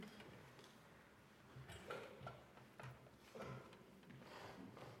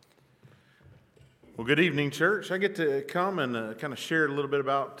Well, good evening, church. I get to come and kind of share a little bit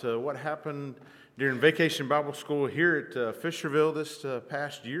about what happened during Vacation Bible School here at Fisherville this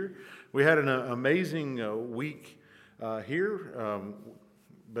past year. We had an amazing week here,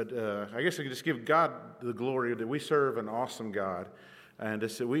 but I guess I could just give God the glory that we serve an awesome God, and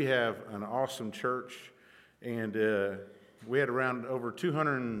that we have an awesome church, and we had around over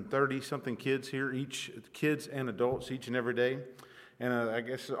 230-something kids here, kids and adults, each and every day. And I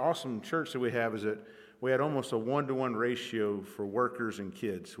guess the awesome church that we have is that we had almost a 1-to-1 ratio for workers and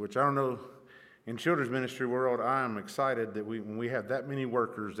kids, which I don't know, in children's ministry world, I am excited that when we have that many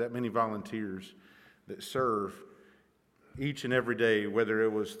workers, that many volunteers that serve each and every day, whether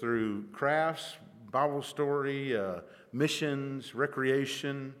it was through crafts, Bible story, missions,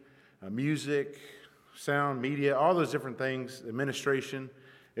 recreation, music, sound, media, all those different things, administration.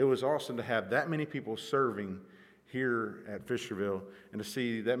 It was awesome to have that many people serving here at Fisherville, and to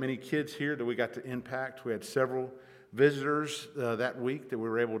see that many kids here that we got to impact. We had several visitors that week that we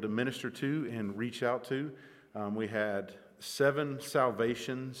were able to minister to and reach out to. We had 7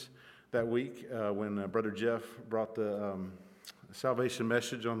 salvations that week when Brother Jeff brought the salvation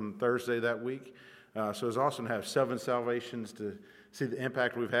message on Thursday that week. So it was awesome to have 7 salvations to see the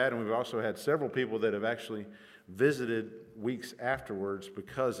impact we've had, and we've also had several people that have actually visited weeks afterwards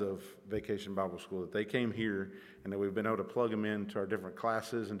because of Vacation Bible School, that they came here and that we've been able to plug them into our different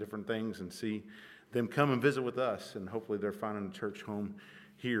classes and different things and see them come and visit with us, and hopefully they're finding a church home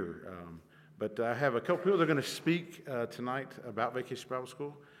here. But I have a couple people that are going to speak tonight about Vacation Bible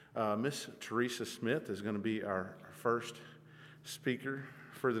School. Miss Teresa Smith is going to be our first speaker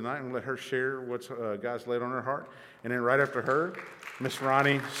for the night, and let her share what's God's laid on her heart. And then right after her, Miss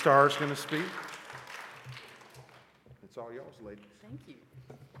Ronnie Starr is going to speak. It's all y'all's, ladies. Thank you.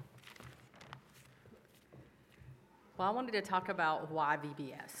 Well, I wanted to talk about why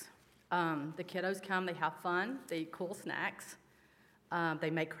VBS. The kiddos come, they have fun, they eat cool snacks, they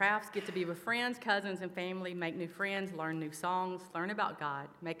make crafts, get to be with friends, cousins, and family, make new friends, learn new songs, learn about God,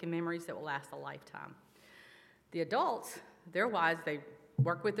 making memories that will last a lifetime. The adults, they're wise, they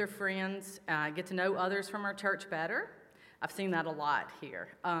work with their friends, get to know others from our church better. I've seen that a lot here.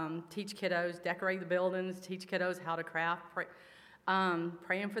 Teach kiddos, decorate the buildings, teach kiddos how to craft,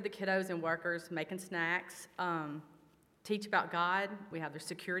 praying for the kiddos and workers, making snacks, teach about God. We have their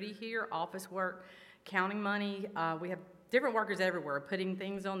security here, office work, counting money. We have different workers everywhere, putting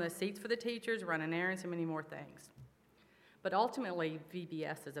things on the seats for the teachers, running errands, and many more things. But ultimately,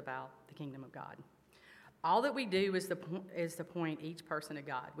 VBS is about the kingdom of God. All that we do is to point each person to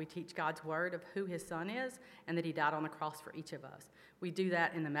God. We teach God's word of who his son is and that he died on the cross for each of us. We do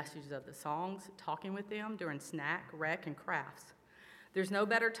that in the messages of the songs, talking with them during snack, rec, and crafts. There's no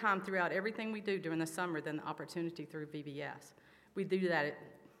better time throughout everything we do during the summer than the opportunity through VBS. We do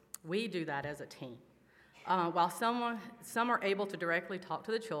that as a team. While some are able to directly talk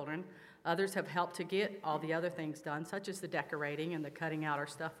to the children, others have helped to get all the other things done, such as the decorating and the cutting out our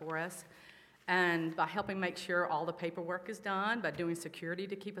stuff for us. And by helping make sure all the paperwork is done, by doing security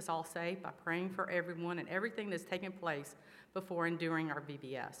to keep us all safe, by praying for everyone and everything that's taken place before and during our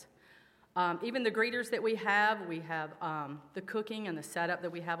VBS. Even the greeters that we have the cooking and the setup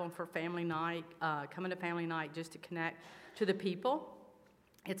that we have on for family night, coming to family night just to connect to the people.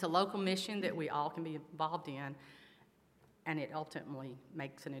 It's a local mission that we all can be involved in, and it ultimately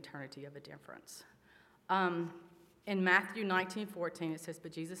makes an eternity of a difference. In Matthew 19:14, it says,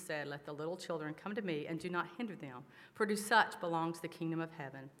 "But Jesus said, 'Let the little children come to me, and do not hinder them, for to such belongs the kingdom of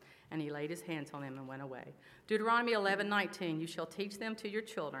heaven.' And he laid his hands on them and went away." Deuteronomy 11:19, "You shall teach them to your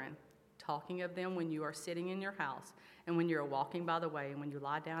children, talking of them when you are sitting in your house, and when you are walking by the way, and when you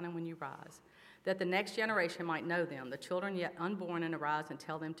lie down and when you rise, that the next generation might know them, the children yet unborn, and arise and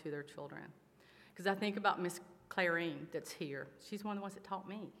tell them to their children." Because I think about Miss Clarine that's here. She's one of the ones that taught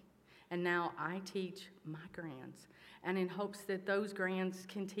me. And now I teach my grands, and in hopes that those grands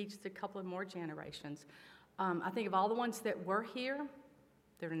can teach a couple of more generations. I think of all the ones that were here,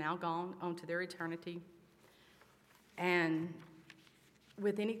 that are now gone on to their eternity. And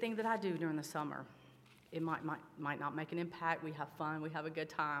with anything that I do during the summer, it might not make an impact. We have fun, we have a good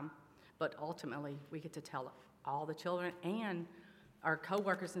time, but ultimately we get to tell all the children and our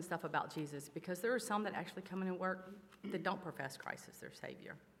co-workers and stuff about Jesus, because there are some that actually come in and work that don't profess Christ as their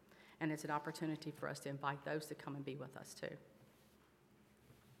Savior. And it's an opportunity for us to invite those to come and be with us, too.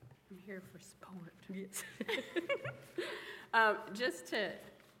 I'm here for support. Yes. Just to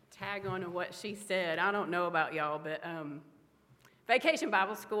tag on to what she said, I don't know about y'all, but Vacation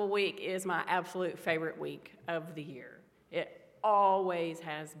Bible School week is my absolute favorite week of the year. always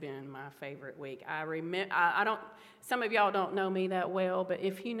has been my favorite week. I remember, I don't, some of y'all don't know me that well, but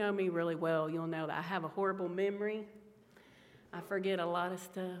if you know me really well, you'll know that I have a horrible memory. I forget a lot of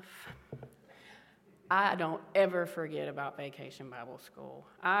stuff. I don't ever forget about Vacation Bible School.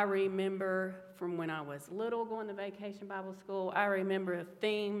 I remember from when I was little going to Vacation Bible School. I remember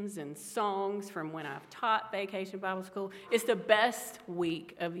themes and songs from when I've taught Vacation Bible School. It's the best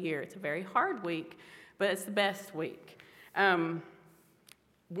week of the year. It's a very hard week, but it's the best week. One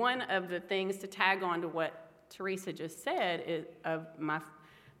of the things to tag on to what Teresa just said is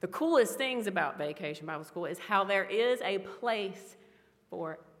the coolest things about Vacation Bible School is how there is a place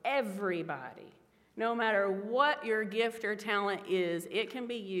for everybody. No matter what your gift or talent is, it can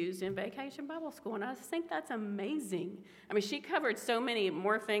be used in Vacation Bible School. And I just think that's amazing. I mean, she covered so many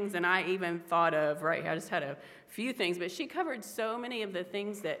more things than I even thought of, right? I just had a few things, but she covered so many of the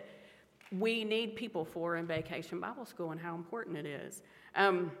things that we need people for in Vacation Bible School and how important it is.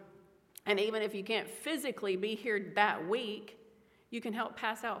 And even if you can't physically be here that week, you can help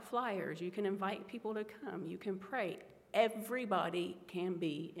pass out flyers. You can invite people to come. You can pray. Everybody can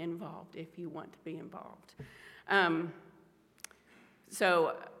be involved if you want to be involved.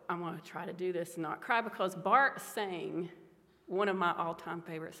 So I'm going to try to do this and not cry because Bart sang one of my all-time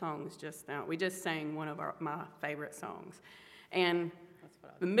favorite songs just now. We just sang one of my favorite songs. And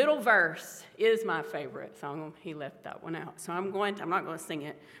the middle verse is my favorite song. He left that one out. So I'm not going to sing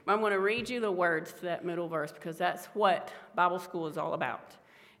it, but I'm going to read you the words to that middle verse because that's what Bible school is all about.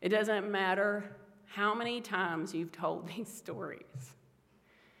 It doesn't matter how many times you've told these stories.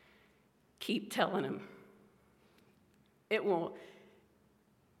 Keep telling them. It will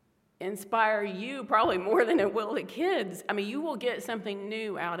inspire you probably more than it will the kids. I mean, you will get something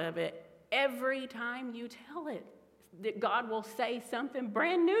new out of it every time you tell it. That God will say something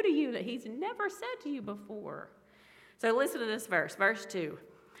brand new to you that he's never said to you before. So listen to this verse, verse 2.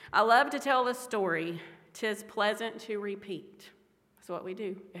 I love to tell the story, 'tis pleasant to repeat. That's what we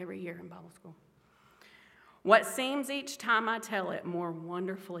do every year in Bible school. What seems each time I tell it more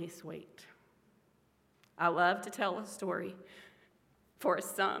wonderfully sweet. I love to tell a story, for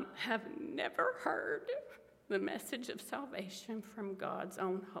some have never heard the message of salvation from God's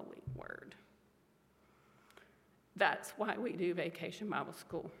own holy word. That's why we do Vacation Bible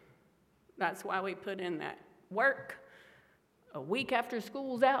School. That's why we put in that work a week after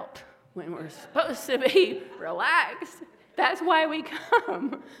school's out when we're supposed to be relaxed. That's why we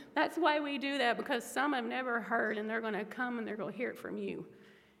come. That's why we do that, because some have never heard, and they're going to come and they're going to hear it from you.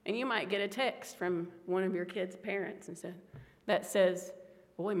 And you might get a text from one of your kids' parents that says,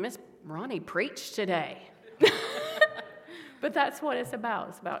 boy, Miss Ronnie preached today. But that's what it's about.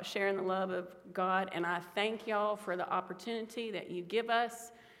 It's about sharing the love of God. And I thank y'all for the opportunity that you give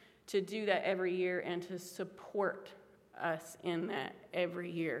us to do that every year and to support us in that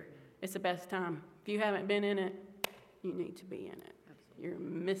every year. It's the best time. If you haven't been in it, you need to be in it. You're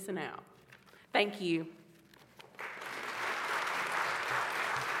missing out. Thank you.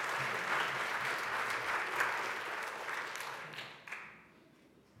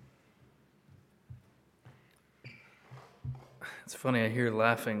 It's funny, I hear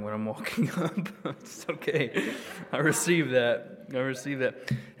laughing when I'm walking up. It's okay. I receive that.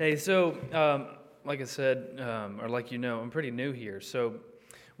 Hey, so like I said, or like you know, I'm pretty new here. So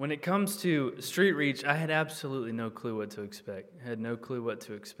when it comes to Street Reach, I had absolutely no clue what to expect. I had no clue what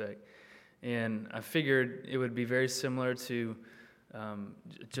to expect. And I figured it would be very similar to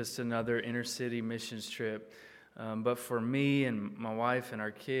just another inner city missions trip. But for me and my wife and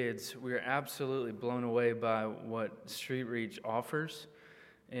our kids, we are absolutely blown away by what Street Reach offers,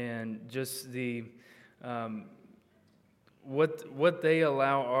 and just the what they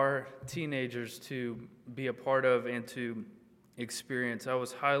allow our teenagers to be a part of and to experience. I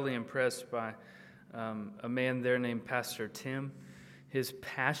was highly impressed by a man there named Pastor Tim. His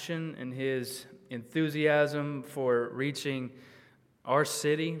passion and his enthusiasm for reaching our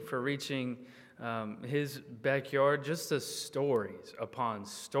city, for reaching his backyard, just the stories upon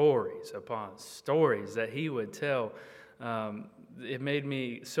stories upon stories that he would tell. It made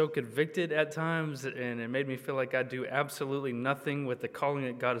me so convicted at times, and it made me feel like I do absolutely nothing with the calling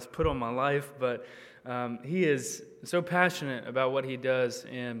that God has put on my life. But he is so passionate about what he does,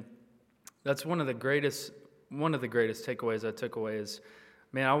 and that's one of the greatest takeaways I took away is,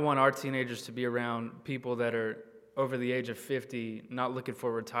 man, I want our teenagers to be around people that are over the age of 50, not looking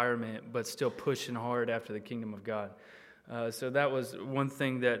for retirement, but still pushing hard after the kingdom of God. So that was one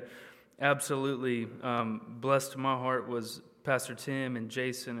thing that absolutely blessed my heart, was Pastor Tim and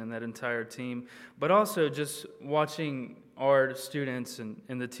Jason and that entire team, but also just watching our students and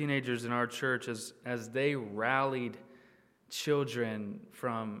the teenagers in our church as they rallied children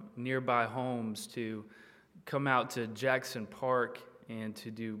from nearby homes to come out to Jackson Park and to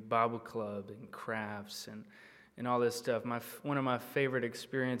do Bible club and crafts and all this stuff. One of my favorite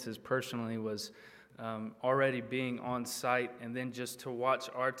experiences personally was already being on site, and then just to watch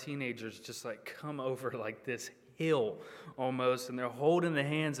our teenagers just like come over like this hill almost, and they're holding the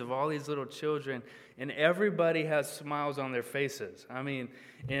hands of all these little children, and everybody has smiles on their faces. I mean,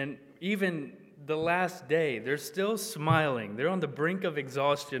 and even the last day, they're still smiling. They're on the brink of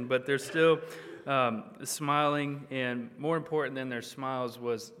exhaustion, but they're still smiling. And more important than their smiles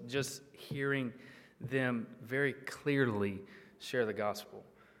was just hearing them very clearly share the gospel.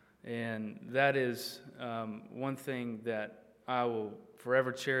 And that is one thing that I will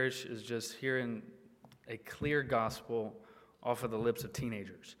forever cherish, is just hearing a clear gospel off of the lips of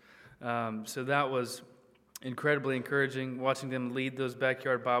teenagers. So that was incredibly encouraging, watching them lead those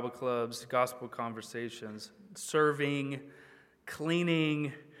backyard Bible clubs, gospel conversations, serving,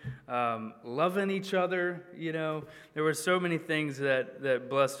 cleaning, loving each other. You know, there were so many things that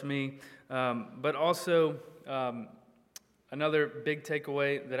blessed me. But also, another big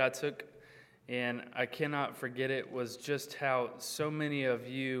takeaway that I took, and I cannot forget it, was just how so many of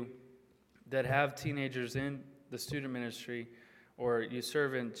you that have teenagers in the student ministry, or you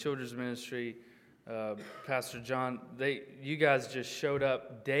serve in children's ministry, Pastor John, you guys just showed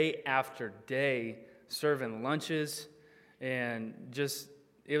up day after day serving lunches, and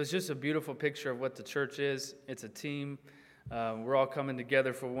it was just a beautiful picture of what the church is. It's a team. We're all coming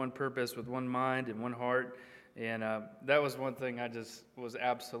together for one purpose with one mind and one heart, and that was one thing I just was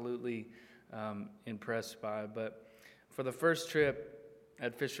absolutely impressed by. But for the first trip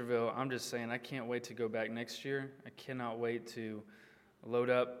at Fisherville, I'm just saying I can't wait to go back next year. I cannot wait to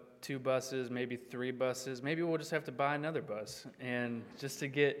load up 2 buses, maybe 3 buses. Maybe we'll just have to buy another bus, and just to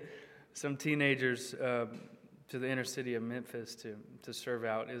get some teenagers to the inner city of Memphis to serve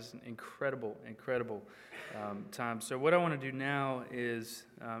out is an incredible time. So what I want to do now is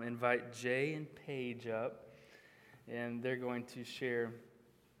invite Jay and Paige up, and they're going to share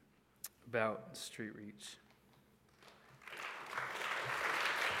about Street Reach.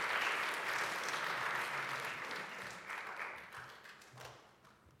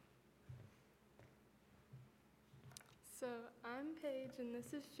 So I'm Paige and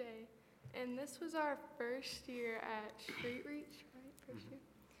this is Jay, and this was our first year at Street Reach, right? First year.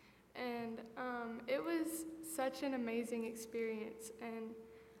 And it was such an amazing experience, and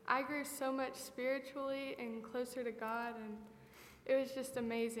I grew so much spiritually and closer to God, and it was just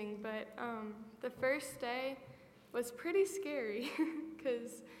amazing. But the first day was pretty scary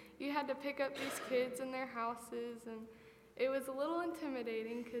because you had to pick up these kids in their houses, and it was a little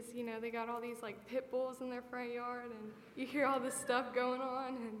intimidating because, you know, they got all these like pit bulls in their front yard, and you hear all this stuff going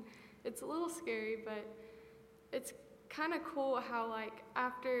on, and it's a little scary, but it's kind of cool how like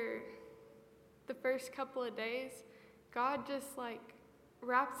after the first couple of days, God just like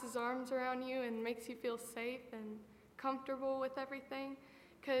wraps his arms around you and makes you feel safe and comfortable with everything.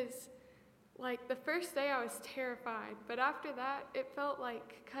 Because like the first day I was terrified, but after that it felt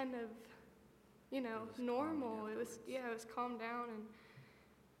like kind of, you know, normal. It was calmed down, and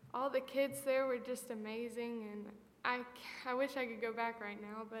all the kids there were just amazing, and I wish I could go back right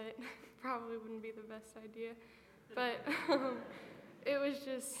now, but it probably wouldn't be the best idea. But it was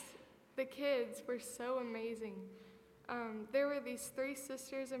just, the kids were so amazing. There were these 3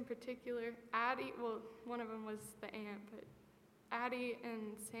 sisters in particular, Addie, well, one of them was the aunt, but Addie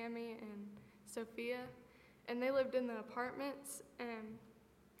and Sammy and Sophia, and they lived in the apartments, and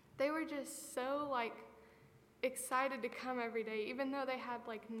they were just so like excited to come every day. Even though they had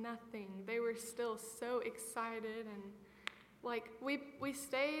like nothing, they were still so excited. And like we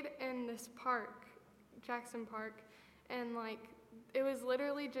stayed in this park, Jackson Park, and like it was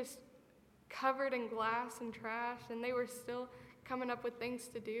literally just covered in glass and trash, and they were still coming up with things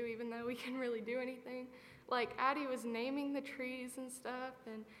to do even though we couldn't really do anything. Like Addie was naming the trees and stuff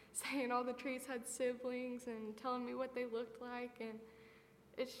and saying all the trees had siblings and telling me what they looked like, and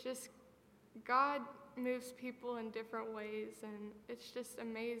it's just, God moves people in different ways, and it's just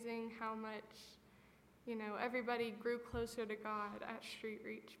amazing how much, you know, everybody grew closer to God at Street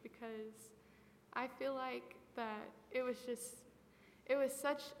Reach, because I feel like that it was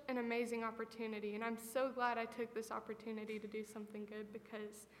such an amazing opportunity, and I'm so glad I took this opportunity to do something good,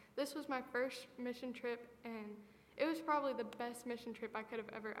 because this was my first mission trip, and it was probably the best mission trip I could have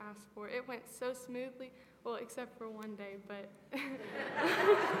ever asked for. It went so smoothly, well, except for one day, but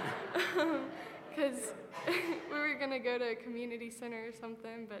because we were going to go to a community center or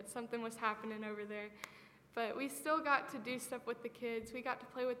something, but something was happening over there. But we still got to do stuff with the kids. We got to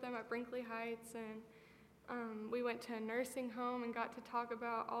play with them at Brinkley Heights, and we went to a nursing home and got to talk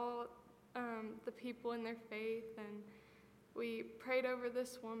about all the people in their faith, and we prayed over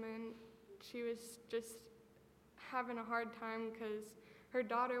this woman. She was just having a hard time because her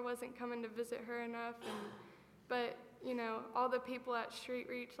daughter wasn't coming to visit her enough, but you know, all the people at Street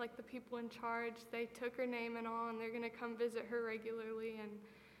Reach, like the people in charge, they took her name and all, and they're going to come visit her regularly, and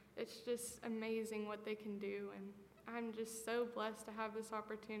it's just amazing what they can do, and I'm just so blessed to have this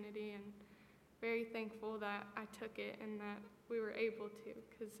opportunity and very thankful that I took it and that we were able to,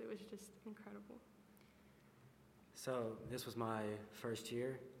 because it was just incredible. So this was my first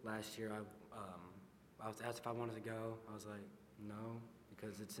year. Last year I was asked if I wanted to go. I was like, no,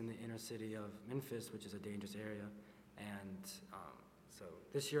 because it's in the inner city of Memphis, which is a dangerous area. And so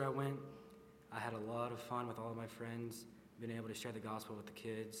this year I went. I had a lot of fun with all of my friends, being able to share the gospel with the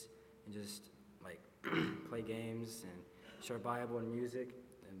kids and just like play games and share Bible and music,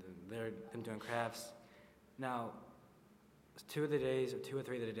 and they're doing crafts. Now, 2 or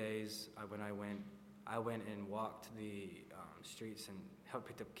 3 of the days when I went and walked the streets and helped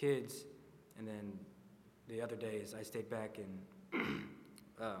pick up kids, and then the other days I stayed back and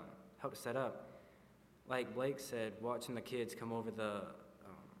helped set up. Like Blake said, watching the kids come over the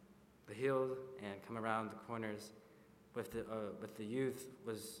hill and come around the corners with the youth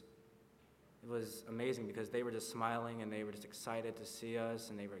was amazing, because they were just smiling and they were just excited to see us,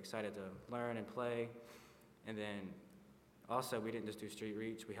 and they were excited to learn and play. And then also, we didn't just do Street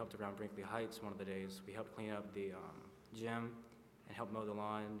Reach. We helped around Brinkley Heights one of the days. We helped clean up the gym and help mow the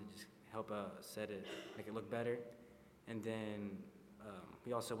lawn, and just help make it look better. And then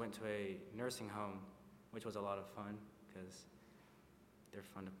we also went to a nursing home, which was a lot of fun because they're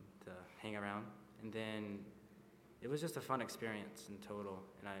fun to hang around. And then it was just a fun experience in total,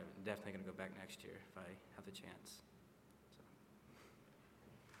 and I'm definitely going to go back next year if I have the chance.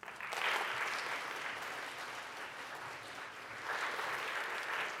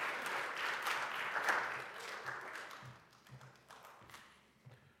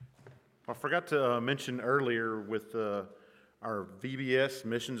 I forgot to mention earlier with our VBS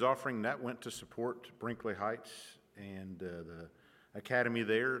missions offering, that went to support Brinkley Heights and the academy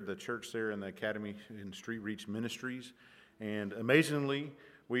there, the church there, and the academy in Street Reach Ministries. And amazingly,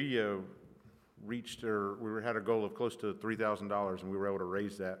 we had a goal of close to $3,000, and we were able to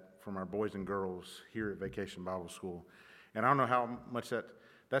raise that from our boys and girls here at Vacation Bible School. And I don't know how much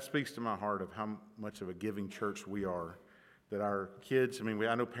that speaks to my heart of how much of a giving church we are. That our kids,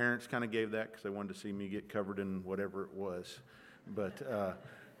 I know parents kind of gave that because they wanted to see me get covered in whatever it was. But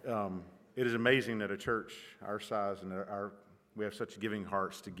it is amazing that a church our size and we have such giving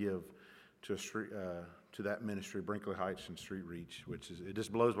hearts to give to that ministry, Brinkley Heights and Street Reach, it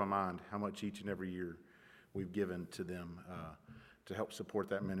just blows my mind how much each and every year we've given to them to help support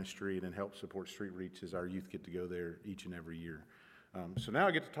that ministry and then help support Street Reach as our youth get to go there each and every year. So now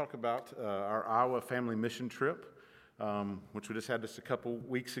I get to talk about our Iowa family mission trip. Which we just had a couple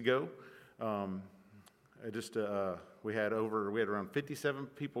weeks ago. We had around 57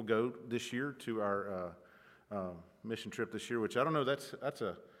 people go this year to our mission trip this year, which I don't know, that's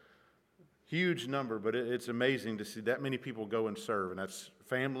a huge number, but it's amazing to see that many people go and serve, and that's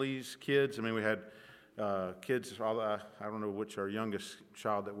families, kids. We had kids, I don't know which our youngest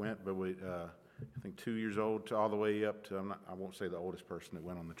child that went, but I think 2 years old to all the way up to, I won't say the oldest person that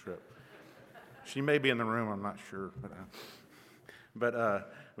went on the trip. She may be in the room, I'm not sure. But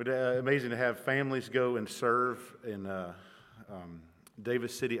amazing to have families go and serve in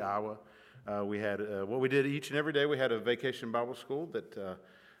Davis City, Iowa. We had what we did each and every day. We had a vacation Bible school that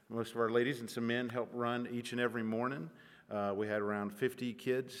most of our ladies and some men helped run each and every morning. We had around 50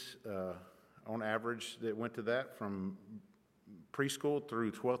 kids on average that went to that from preschool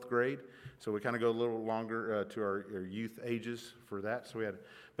through 12th grade. So we kind of go a little longer to our youth ages for that. So we had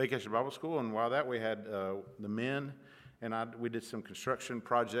Vacation Bible School, and while that we had the men, and we did some construction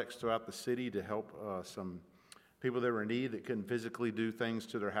projects throughout the city to help some people that were in need that couldn't physically do things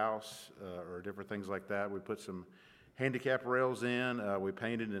to their house or different things like that. We put some handicap rails in. We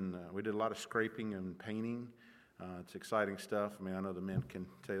painted, and we did a lot of scraping and painting. It's exciting stuff. I know the men can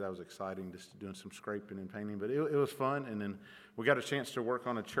tell you that was exciting, just doing some scraping and painting, but it was fun. And then we got a chance to work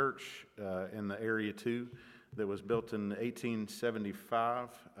on a church in the area too that was built in 1875.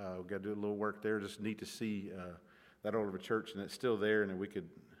 We got to do a little work there. Just neat to see that old of a church, and it's still there, and then we could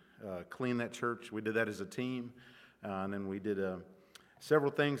clean that church. We did that as a team, and then we did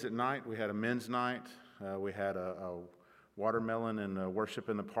several things at night. We had a men's night. We had a watermelon and worship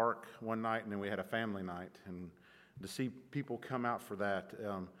in the park one night, and then we had a family night. And to see people come out for that,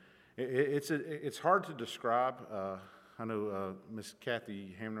 it's hard to describe. I know Miss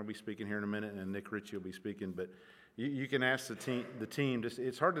Kathy Hamner will be speaking here in a minute, and Nick Ritchie will be speaking. But you can ask the team. Just,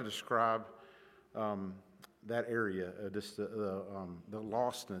 it's hard to describe that area, just the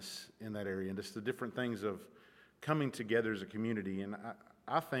lostness in that area, and just the different things of coming together as a community. And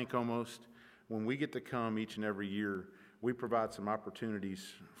I think almost when we get to come each and every year, we provide some opportunities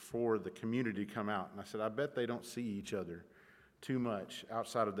for the community to come out. And I said, I bet they don't see each other too much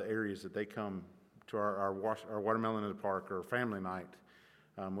outside of the areas that they come to our Watermelon in the Park or family night.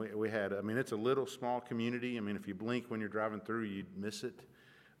 We had, I mean, it's a little small community. I mean, if you blink when you're driving through, you'd miss it.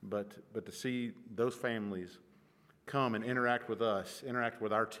 But to see those families come and interact with us, interact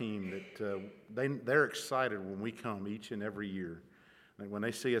with our team, that they're excited when we come each and every year. Like when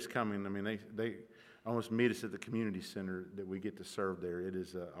they see us coming, I mean, they almost meet us at the community center that we get to serve there. It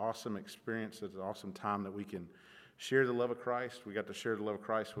is an awesome experience. It's an awesome time that we can share the love of Christ. We got to share the love of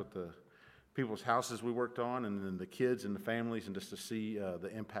Christ with the people's houses we worked on, and then the kids and the families, and just to see the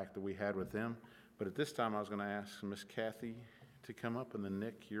impact that we had with them. But at this time, I was going to ask Miss Kathy to come up, and then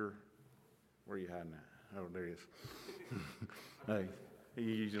Nick, where are you hiding at? Oh, there he is. Hey,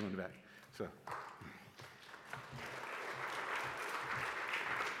 he's in the back. So.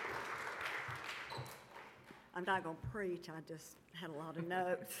 I'm not going to preach, I just had a lot of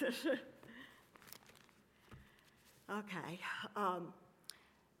notes. Okay.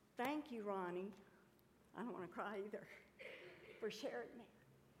 Thank you, Ronnie. I don't want to cry either, for sharing me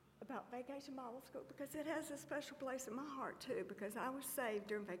about Vacation Bible School, because it has a special place in my heart, too, because I was saved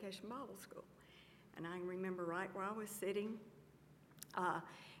during Vacation Bible School. And I remember right where I was sitting.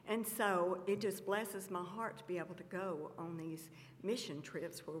 And so it just blesses my heart to be able to go on these mission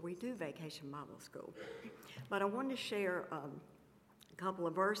trips where we do Vacation Bible School. But I wanted to share a couple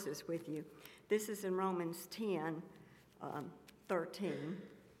of verses with you. This is in Romans 10, 13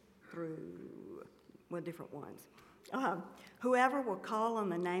 through, well, different ones. Whoever will call on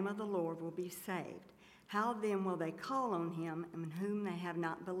the name of the Lord will be saved. How then will they call on him in whom they have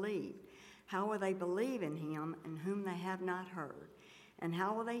not believed? How will they believe in him in whom they have not heard? And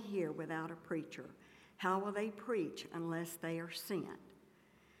how will they hear without a preacher? How will they preach unless they are sent?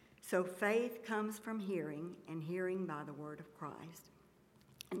 So faith comes from hearing, and hearing by the word of Christ.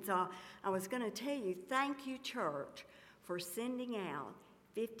 And so I was going to tell you, thank you, church, for sending out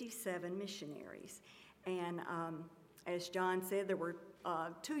 57 missionaries. And as John said, there were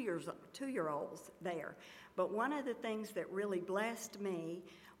two-year-olds there. But one of the things that really blessed me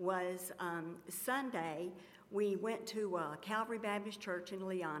was Sunday, we went to Calvary Baptist Church in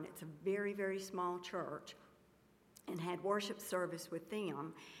Leon. It's a very, very small church, and had worship service with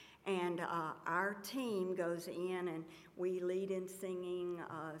them. And our team goes in and we lead in singing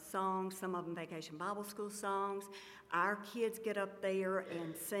songs, some of them Vacation Bible School songs. Our kids get up there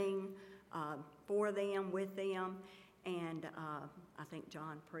and sing for them, with them. And I think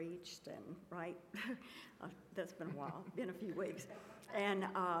John preached, and right? That's been a while, been a few weeks. And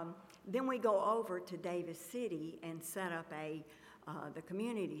then we go over to Davis City and set up the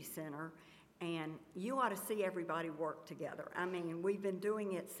community center. And you ought to see everybody work together. I mean, we've been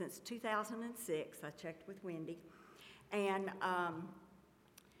doing it since 2006. I checked with Wendy. And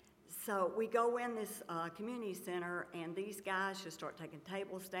so we go in this community center, and these guys just start taking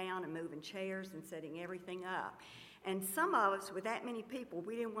tables down and moving chairs and setting everything up. And some of us, with that many people,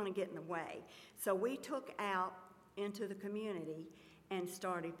 we didn't want to get in the way. So we took out into the community and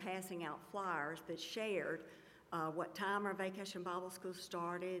started passing out flyers that shared what time our Vacation Bible School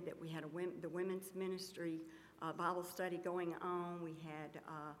started, that we had the women's ministry Bible study going on. We had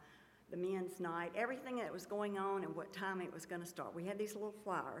the men's night, everything that was going on and what time it was going to start. We had these little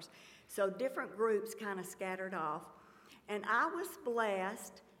flyers. So different groups kind of scattered off. And I was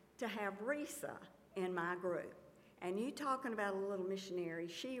blessed to have Risa in my group. And you talking about a little missionary,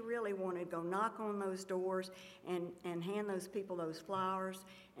 she really wanted to go knock on those doors and hand those people those flowers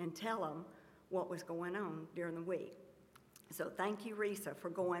and tell them what was going on during the week. So thank you, Risa, for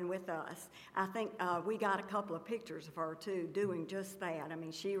going with us. I think we got a couple of pictures of her, too, doing just that. I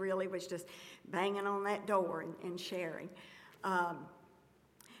mean, she really was just banging on that door and sharing.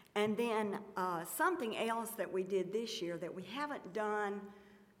 And then something else that we did this year that we haven't done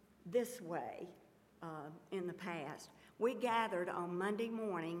this way in the past. We gathered on Monday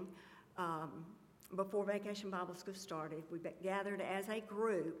morning before Vacation Bible School started. We gathered as a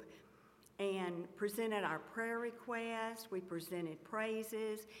group and presented our prayer requests. We presented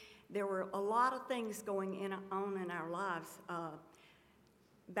praises. There were a lot of things going on in our lives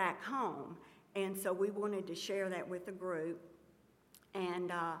back home, and so we wanted to share that with the group.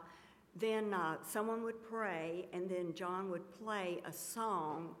 And then someone would pray, and then John would play a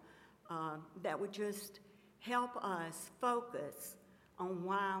song that would just help us focus on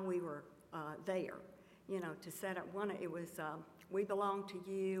why we were there. To set up one, it was We Belong to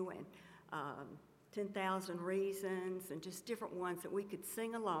You and 10,000 Reasons and just different ones that we could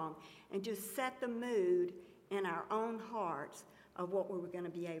sing along and just set the mood in our own hearts of what we were going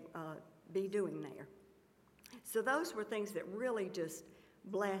to be doing there. So those were things that really just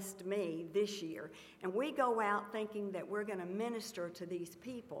blessed me this year. And we go out thinking that we're going to minister to these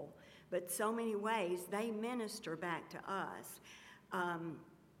people, but so many ways they minister back to us.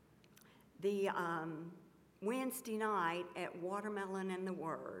 The Wednesday night at Watermelon and the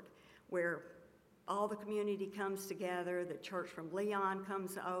Word, where all the community comes together, the church from Leon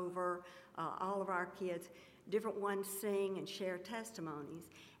comes over, all of our kids, different ones sing and share testimonies.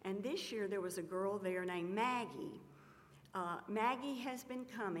 And this year there was a girl there named Maggie. Maggie has been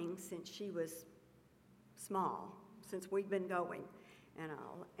coming since she was small, since we've been going and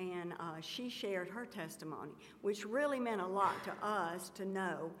all. And she shared her testimony, which really meant a lot to us to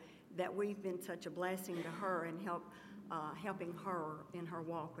know that we've been such a blessing to her and helping her in her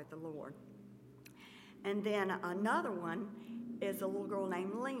walk with the Lord. And then another one is a little girl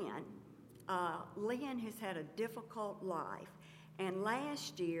named Lynn. Lynn has had a difficult life. And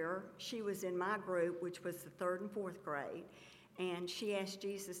last year, she was in my group, which was the 3rd and 4th grade, and she asked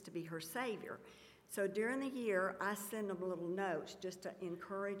Jesus to be her Savior. So during the year, I send them little notes just to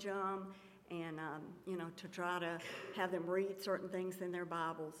encourage them and, to try to have them read certain things in their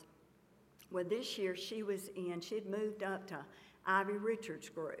Bibles. Well, this year she had moved up to Ivy Richards'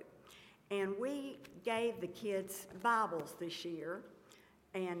 group. And we gave the kids Bibles this year,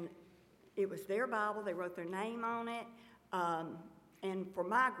 and it was their Bible. They wrote their name on it. And for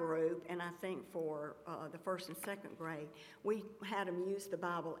my group, and I think for the 1st and 2nd grade, we had them use the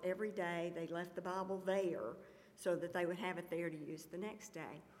Bible every day. They left the Bible there so that they would have it there to use the next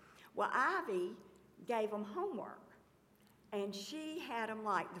day. Well, Ivy gave them homework, and she had them,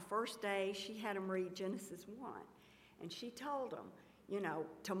 like the first day, she had them read Genesis 1. And she told them,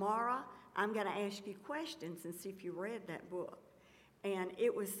 tomorrow I'm going to ask you questions and see if you read that book. And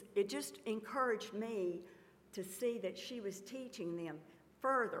it just encouraged me to see that she was teaching them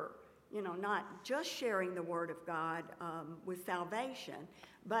further, not just sharing the Word of God with salvation,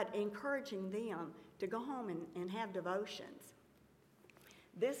 but encouraging them to go home and have devotions.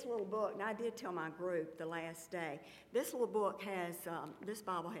 This little book, and I did tell my group the last day, this little book has, this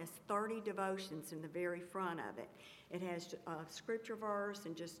Bible has 30 devotions in the very front of it. It has a scripture verse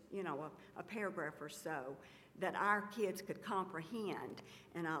and just, a paragraph or so that our kids could comprehend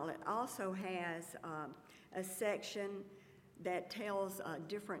and all. It also has a section that tells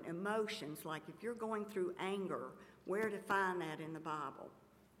different emotions, like if you're going through anger, where to find that in the Bible.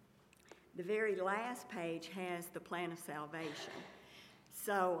 The very last page has the plan of salvation.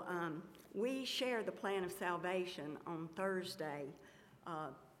 So we share the plan of salvation on Thursday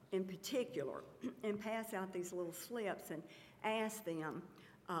in particular and pass out these little slips and ask them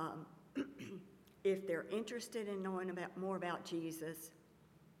if they're interested in knowing more about Jesus,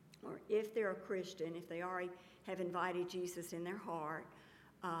 or if they're a Christian, if they already have invited Jesus in their heart,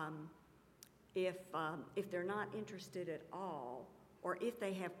 if they're not interested at all, or if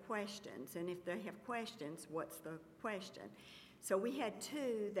they have questions. And if they have questions, what's the question? So we had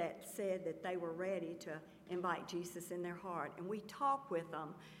 2 that said that they were ready to invite Jesus in their heart, and we talked with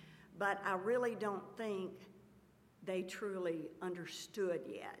them, but I really don't think they truly understood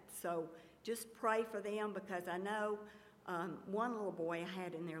yet. So just pray for them, because I know one little boy I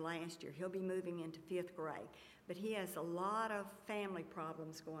had in there last year, he'll be moving into 5th grade, but he has a lot of family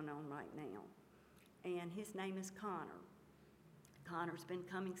problems going on right now, and his name is Connor. Connor's been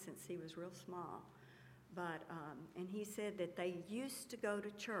coming since he was real small. But, and he said that they used to go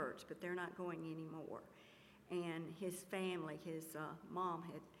to church, but they're not going anymore. And his family, his mom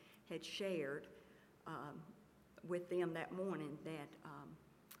had shared with them that morning that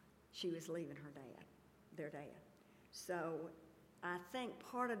she was leaving their dad. So I think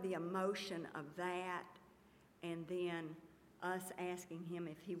part of the emotion of that, and then us asking him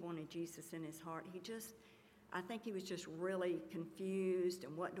if he wanted Jesus in his heart, I think he was just really confused,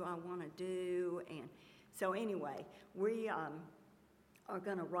 and what do I want to do? And so anyway, we are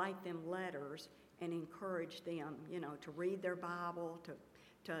going to write them letters and encourage them, to read their Bible,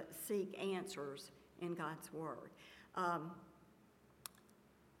 to seek answers in God's Word.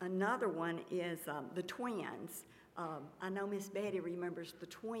 Another one is the twins. I know Miss Betty remembers the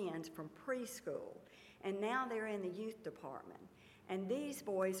twins from preschool, and now they're in the youth department. And these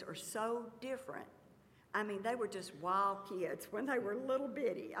boys are so different. I mean, they were just wild kids when they were little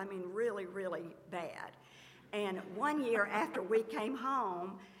bitty. I mean, really, really bad. And one year after we came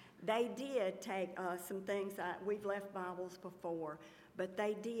home, They did take some things, we've left Bibles before, but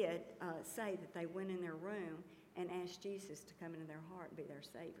they did say that they went in their room and asked Jesus to come into their heart and be their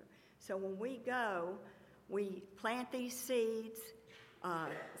Savior. So when we go, we plant these seeds.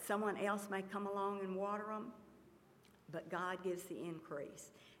 Someone else may come along and water them, but God gives the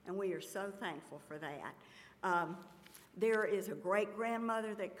increase. And we are so thankful for that. There is a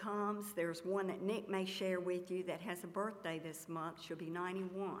great-grandmother that comes. There's one that Nick may share with you that has a birthday this month. She'll be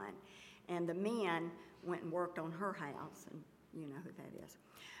 91. And the men went and worked on her house, and you know who that is.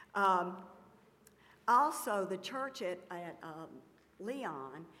 Also, the church at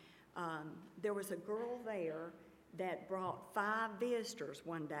Leon, there was a girl there that brought 5 visitors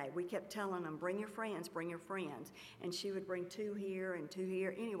one day. We kept telling them, bring your friends, bring your friends. And she would bring 2 here and 2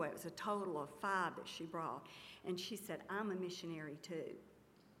 here. Anyway, it was a total of 5 that she brought. And she said, I'm a missionary too.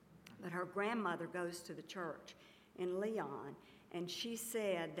 But her grandmother goes to the church in Leon, and she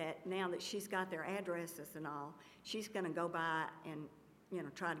said that now that she's got their addresses and all, she's going to go by and,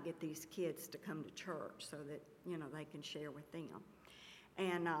 try to get these kids to come to church so that, they can share with them.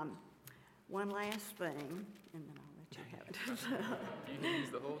 And one last thing, and then I'll let you have it. You can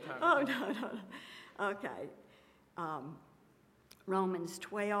use the whole time. Oh, no. Okay. Romans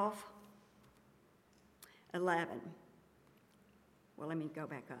 12, 11. Well, let me go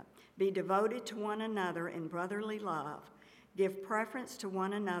back up. Be devoted to one another in brotherly love. Give preference to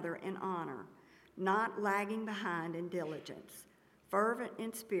one another in honor, not lagging behind in diligence. Fervent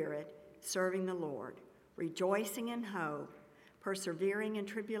in spirit, serving the Lord. Rejoicing in hope, persevering in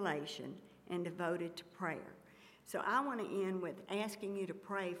tribulation, and devoted to prayer. So I want to end with asking you to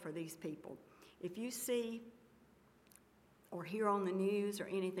pray for these people. If you see or hear on the news or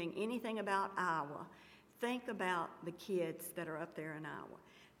anything about Iowa, think about the kids that are up there in Iowa.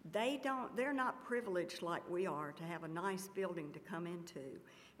 They're not privileged like we are to have a nice building to come into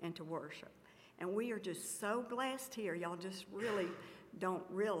and to worship. And we are just so blessed here. Y'all just really don't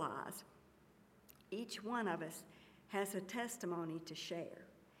realize each one of us has a testimony to share.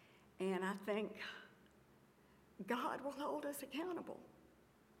 And I think God will hold us accountable.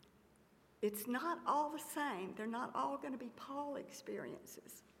 It's not all the same. They're not all going to be Paul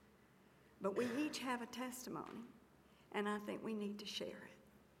experiences. But we each have a testimony, and I think we need to share it.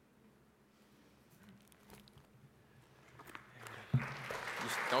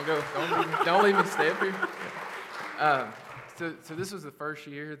 Just don't leave me stay up here. So this was the first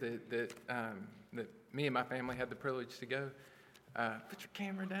year that me and my family had the privilege to go. Put your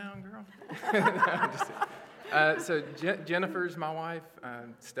camera down, girl. No, I'm just so Jennifer's my wife.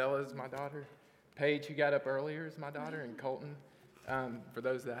 Stella's my daughter. Paige, who got up earlier, is my daughter, and Colton. For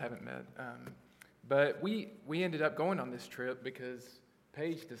those that I haven't met. But we ended up going on this trip because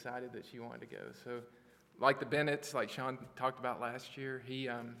Paige decided that she wanted to go. So like the Bennetts, like Sean talked about last year,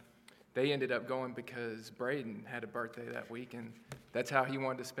 they ended up going because Braden had a birthday that week, and that's how he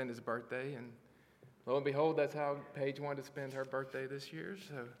wanted to spend his birthday. And lo and behold, that's how Paige wanted to spend her birthday this year.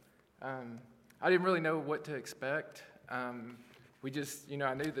 So I didn't really know what to expect. We just,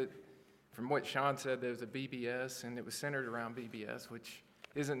 I knew that from what Sean said, there was a VBS, and it was centered around VBS, which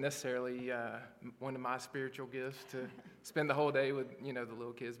isn't necessarily one of my spiritual gifts to spend the whole day with, the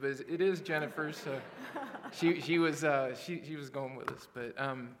little kids. But it is Jennifer's, so she was going with us. But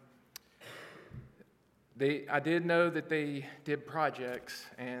I did know that they did projects,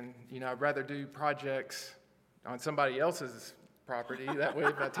 and I'd rather do projects on somebody else's property. That way,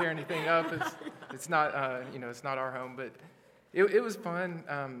 if I tear anything up, it's not it's not our home, but. It was fun.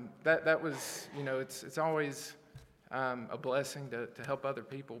 That was, it's always a blessing to help other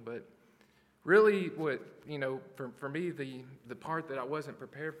people. But really what, for me, the part that I wasn't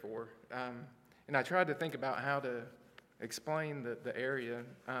prepared for, and I tried to think about how to explain the area,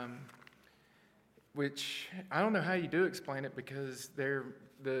 which I don't know how you do explain it because there's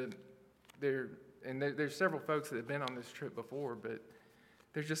several folks that have been on this trip before, but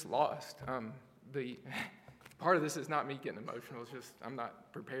they're just lost. Part of this is not me getting emotional. It's just I'm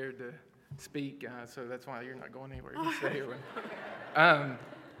not prepared to speak, so that's why you're not going anywhere. You stay here.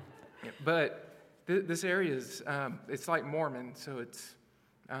 But this area is it's like Mormon, so it's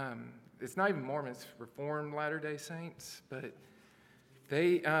not even Mormon. It's Reformed Latter-day Saints, but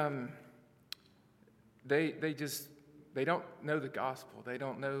they don't know the gospel. They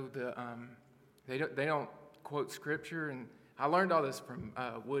don't know they don't quote scripture. And I learned all this from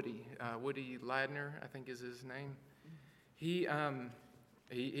Woody Ladner, I think is his name. He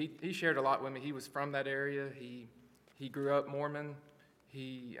shared a lot with me. He was from that area. He grew up Mormon.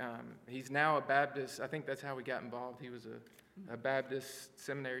 He's now a Baptist. I think that's how we got involved. He was a Baptist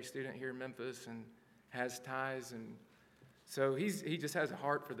seminary student here in Memphis and has ties. And So he just has a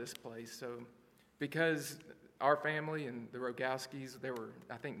heart for this place. So because our family and the Rogowskis, there were,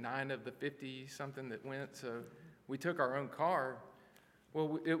 I think, 9 of the 50-something that went, so we took our own car.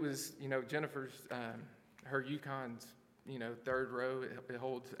 Well, it was, Jennifer's, her Yukon's, third row, it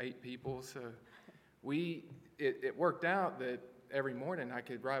holds 8 people, so it worked out that every morning I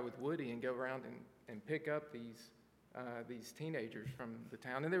could ride with Woody and go around and pick up these teenagers from the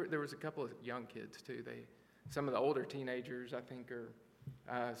town. And there was a couple of young kids, too. Some of the older teenagers, I think,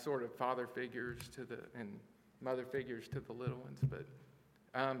 are sort of father figures and mother figures to the little ones. But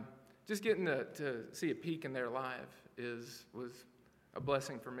just getting to see a peek in their life was a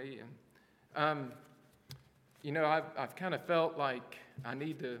blessing for me. And, I've kind of felt like I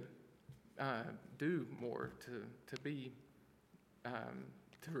need to do more to be,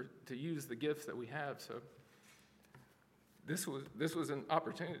 to use the gifts that we have. So this was an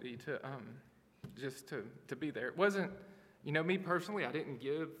opportunity to just to be there. It wasn't, me personally, I didn't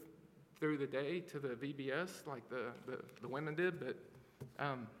give through the day to the VBS like the women did, but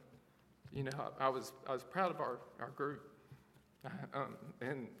I was proud of our group,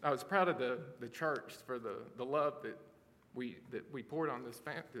 and I was proud of the church for the love that we poured on this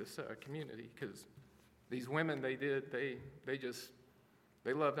community, because these women, they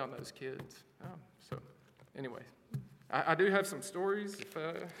loved on those kids. So anyway, I do have some stories.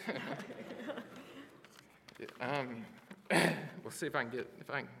 We'll see if I can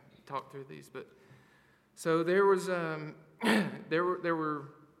talk through these. But so there was there were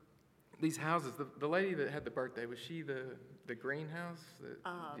these houses. The lady that had the birthday, was she the greenhouse?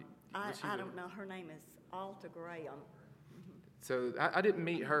 I don't know. Her name is Alta Graham. So I didn't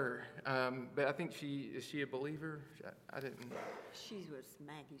meet her, but I think is she a believer? I didn't. She was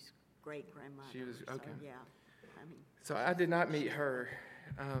Maggie's great-grandmother. She was, okay. So, yeah. So I did not meet her.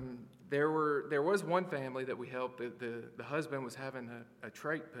 There was one family that we helped. The husband was having a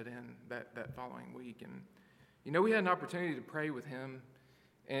trach put in that following week, and we had an opportunity to pray with him,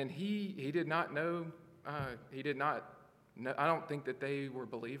 and he did not know. He did not know. I don't think that they were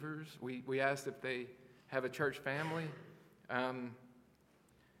believers. We asked if they have a church family.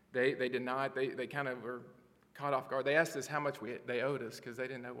 They denied. They kind of were caught off guard. They asked us how much they owed us, because they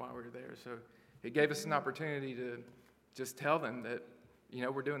didn't know why we were there. So it gave us an opportunity to just tell them that,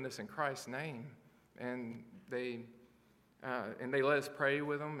 we're doing this in Christ's name, and they let us pray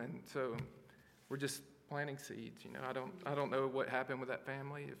with them, and so we're just planting seeds. I don't know what happened with that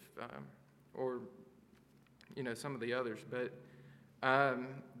family, or some of the others, but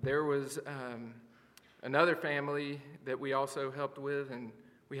there was another family that we also helped with, and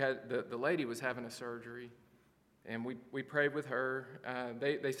we had the lady was having a surgery, and we prayed with her.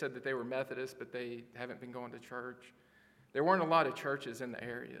 They said that they were Methodist, but they haven't been going to church. There weren't a lot of churches in the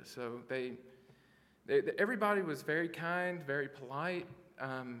area, so everybody was very kind, very polite,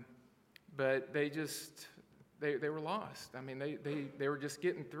 but they were lost. I mean, they were just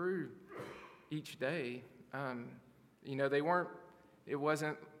getting through each day. They weren't. It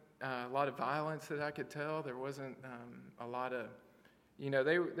wasn't a lot of violence that I could tell. There wasn't a lot of.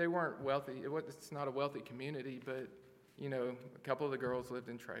 They weren't wealthy. It's not a wealthy community, but a couple of the girls lived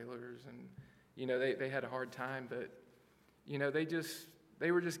in trailers, and they had a hard time, but.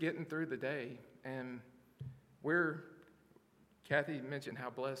 They were just getting through the day, and Kathy mentioned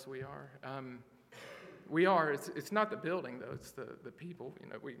how blessed we are. We are. It's not the building though; it's the people.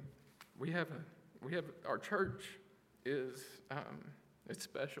 We have our church is it's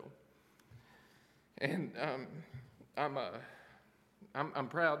special, and I'm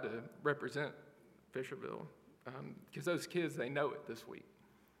proud to represent Fisherville, because those kids, they know it this week.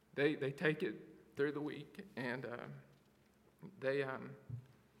 They take it through the week, and they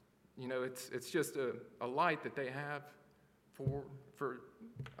it's just a light that they have for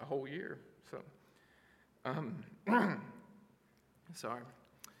a whole year. So sorry.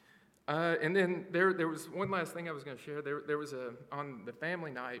 And then there was one last thing I was going to share. There was on the family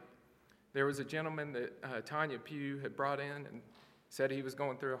night, there was a gentleman that Tanya Pugh had brought in and said he was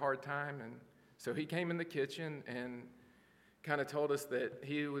going through a hard time, and so he came in the kitchen and kind of told us that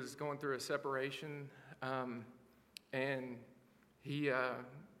he was going through a separation, and he,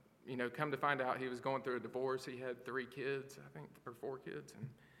 come to find out he was going through a divorce. He had 3 kids, I think, or 4 kids, and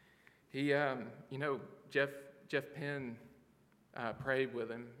he, Jeff Penn prayed with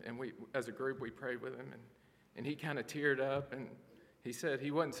him, and we, as a group, we prayed with him, and he kind of teared up, and he said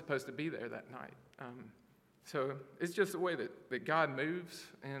he wasn't supposed to be there that night. So it's just the way that God moves,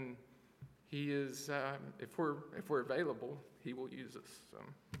 and He is, if we're available, He will use us. So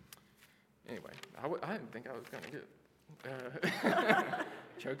anyway, I didn't think I was going to get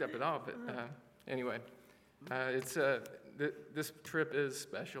choked up at all, but anyway, this trip is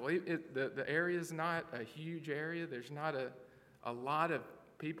special. The area is not a huge area. There's not a lot of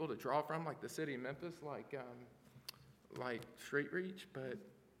people to draw from, like the city of Memphis, like Street Reach, but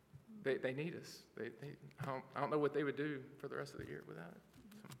they need us. I don't know what they would do for the rest of the year without it.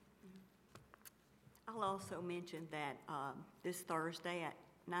 I'll also mention that this Thursday at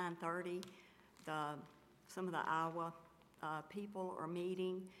 9:30, some of the Iowa people are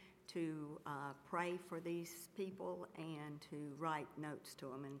meeting to pray for these people and to write notes to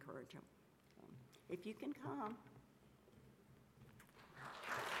them, encourage them. If you can come.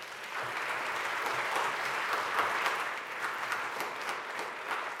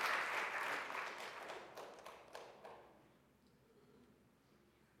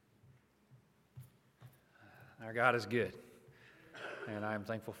 Our God is good, and I am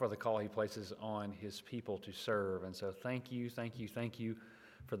thankful for the call He places on His people to serve. And so thank you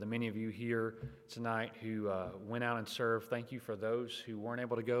for the many of you here tonight who went out and served. Thank you for those who weren't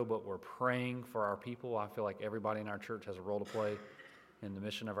able to go but were praying for our people. I feel like everybody in our church has a role to play in the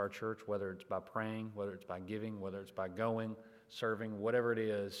mission of our church, whether it's by praying, whether it's by giving, whether it's by going, serving, whatever it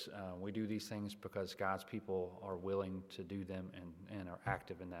is. We do these things because God's people are willing to do them and are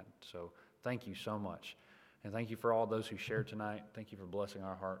active in that. So thank you so much. And thank you for all those who shared tonight. Thank you for blessing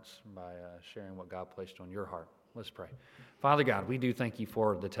our hearts by sharing what God placed on your heart. Let's pray. Father God, we do thank you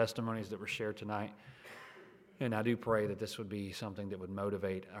for the testimonies that were shared tonight. And I do pray that this would be something that would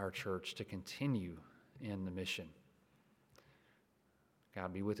motivate our church to continue in the mission.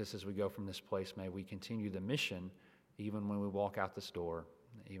 God, be with us as we go from this place. May we continue the mission even when we walk out this door,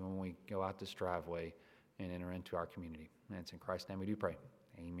 even when we go out this driveway and enter into our community. And it's in Christ's name we do pray.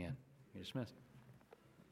 Amen. You're dismissed.